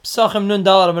Pesachim Nun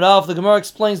Dalad Amud Aleph, the Gemara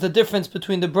explains the difference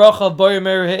between the bracha of Boyer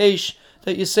Meir Ha'esh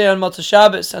that you say on Matzah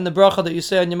Shabbos and the bracha that you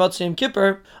say on Yom Yom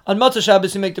Kippur. On Matzah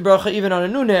Shabbos you make the bracha even on a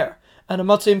new ner, and on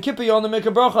Matzah Yom Kippur you only make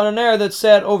a bracha on a ner that's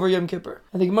said over Yom Kippur.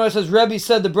 And the Gemara says Rebbe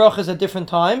said the brachas at different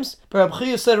times, but Reb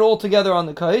Chia said it all together on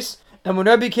the kais. And when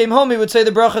Rebbe came home, he would say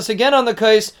the brachas again on the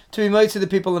kais to be mighty the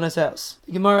people in his house.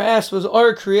 The Gemara asked, was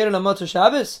Or created on Matzah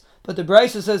Shabbos? But the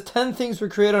Brisa says 10 things were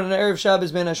created on an Erev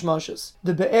Shabbos ben Hashmashas.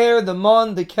 The Be'er, the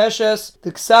Mon, the Keshes,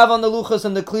 the Ksav on the Luchas,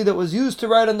 and the Kli that was used to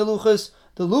write on the Luchas,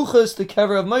 the Luchas, the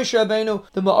kever of Moshe Rabbeinu,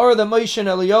 the Ma'or that Moshe and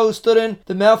Eliyahu stood in,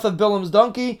 the mouth of Bilam's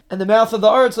donkey, and the mouth of the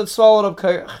arts that swallowed up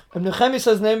Kairach. Ibn Nechemi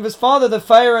says the name of his father, the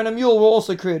fire and a mule were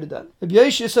also created then. Ibn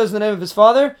Yeshua says the name of his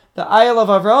father, the Ayel of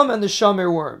Avram and the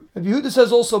Shamir worm. Ibn Yehuda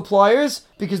says also pliers,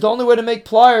 because the only way to make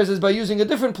pliers is by using a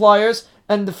different pliers,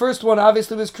 and the first one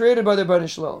obviously was created by the Rebbeinu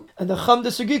Shalom. And the Chum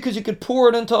disagree because you could pour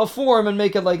it into a form and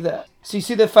make it like that. So you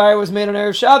see that fire was made on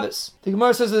Erev Shabbos. The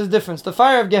Gemara says there's a difference. The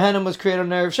fire of Gehenna was created on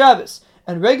Erev Shabbos,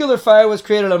 and regular fire was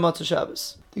created on Matzah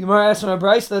Shabbos. The Gemara asks from a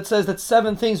brayso that says that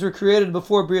 7 things were created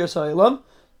before Brias Ha'olam: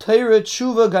 Torah,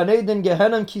 Tshuva, Gan Eden,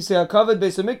 Gehenna, Kisei HaKavod,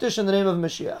 Beis HaMikdash, in the name of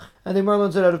Mashiach. And the Gemara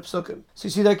learns it out of Psukim. So you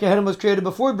see that Gehenna was created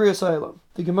before Brias Ha'olam.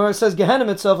 The Gemara says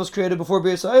Gehenna itself was created before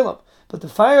Brias Ha'olam, but the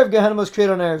fire of Gehenna was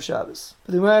created on Erev Shabbos.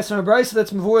 But the Gemara asks from a brayso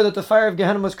that's before that the fire of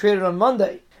Gehenna was created on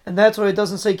Monday. And that's why it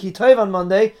doesn't say Ki Tov on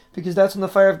Monday, because that's when the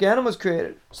fire of Gehenna was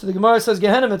created. So the Gemara says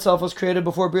Gehenna itself was created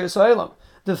before Brias Ha'olam.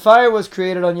 The fire was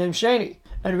created on Yom Sheni.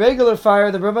 And regular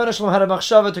fire, the Rebbeinu Shalom had a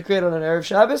machshava to create on an Erev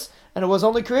Shabbos, and it was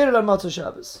only created on Matzah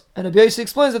Shabbos. And Rabbi Yossi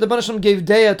explains that the Rebbeinu Shalom gave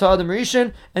Deah to Adam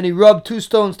Rishon, and he rubbed 2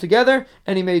 stones together,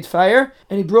 and he made fire,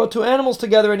 and he brought 2 animals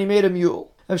together, and he made a mule.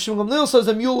 Rav Shimon Gamliel says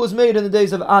the mule was made in the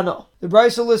days of Anna. The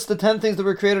Brisa lists the 10 things that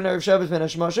were created on Erev Shabbos ben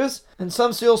Hashmashas, and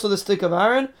some say also the stick of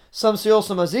Aaron, some say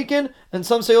also Mazikin, and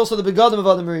some say also the begadim of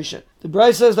Adam Rishon. The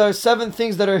Brisa says there are 7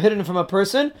 things that are hidden from a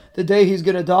person: the day he's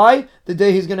going to die, the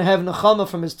day he's going to have nechama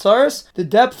from his tzaras, the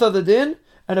depth of the din,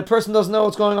 and a person doesn't know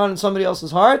what's going on in somebody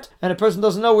else's heart, and a person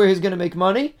doesn't know where he's going to make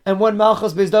money, and when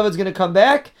Malchus Beis David is going to come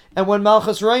back, and when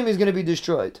Malchus Raim is going to be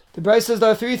destroyed. The Brisa says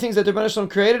there are 3 things that the Rebbeinu Shalom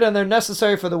created, and they're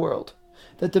necessary for the world: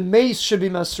 that the mace should be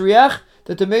masriach,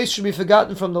 that the mace should be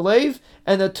forgotten from the lave,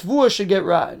 and that tvua should get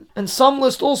rotten. And some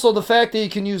list also the fact that you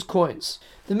can use coins.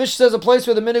 The Mishnah says a place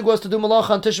where the minig was to do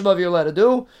malacha on Tisha B'Av you're allowed to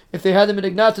do. If they had the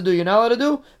minig not to do, you're not allowed to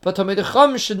do. But Talmidei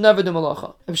Chacham should never do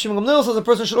malacha. If Shimon Gamliel says a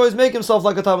person should always make himself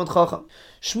like a Talmid Chacham.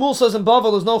 Shmuel says in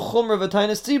Bavel there's no chumrah of a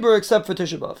tainis tzibur except for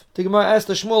Tisha B'Av. The Gemara asks,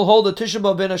 does Shmuel hold that Tisha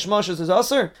B'Av ben Hashmashas is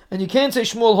aser? And you can't say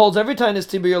Shmuel holds every tainis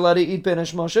tzibur you're allowed to eat ben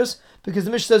Hashmashas, because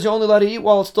the Mishnah says you're only allowed to eat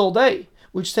while it's still day,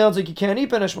 which sounds like you can't eat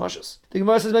ben hashmashas. The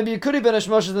Gemara says maybe you could eat ben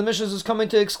hashmashas. The Mishnah is coming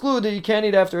to exclude that you can't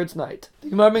eat after it's night. The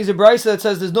Gemara brings a brisa that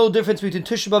says there's no difference between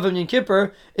Tisha B'Av and Yom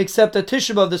Kippur, except that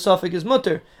Tisha B'Av the suffix is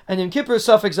mutter, and Yom Kippur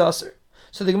suffix aser.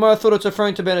 So the Gemara thought it's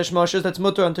referring to ben hashmashas, that's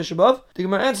mutter on Tisha B'Av. The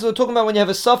Gemara answers we're talking about when you have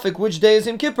a suffix, which day is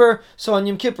Yom Kippur, so on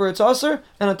Yom Kippur it's aser,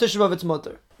 and on Tisha B'Av it's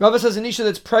mutter. Rava says an isha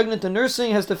that's pregnant and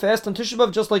nursing has to fast on Tisha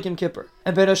B'Av just like Yom Kippur,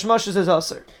 and ben hashmashas is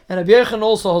aser. And Rabbi Yechon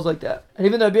also holds like that. And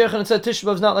even though Rabbi Yechon said Tisha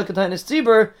B'Av is not like a tainis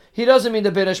tzibur, he doesn't mean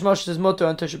that ben hashmashas is mutter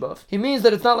on Tisha B'Av. He means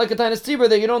that it's not like a tainis tzibur,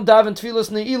 that you don't daven tefillas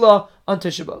ne'ilah on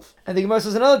Tisha B'Av. And the Gemara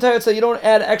says another teretz that you don't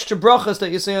add extra brachas that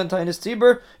you say on tainis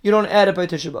tzibur, you don't add it by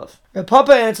Tisha B'Av. Rav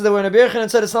Papa answered that when Rabbi Yechon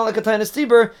said it's not like a tainis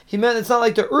tzibur, he meant it's not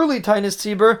like the early tainis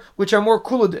tzibur, which are more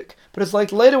kuladik, but it's like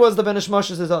the later was the ben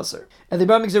hashmashas is aser. And the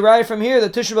Gemara makes a raya from here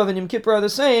that Tisha B'Av and Yom Kippur are the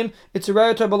same. It's a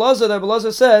raya to Abelazar that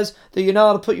Abelazar says that you're not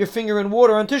allowed to put your finger in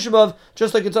water on Tisha B'Av,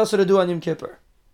 just like it's aser to do on Yom Kippur.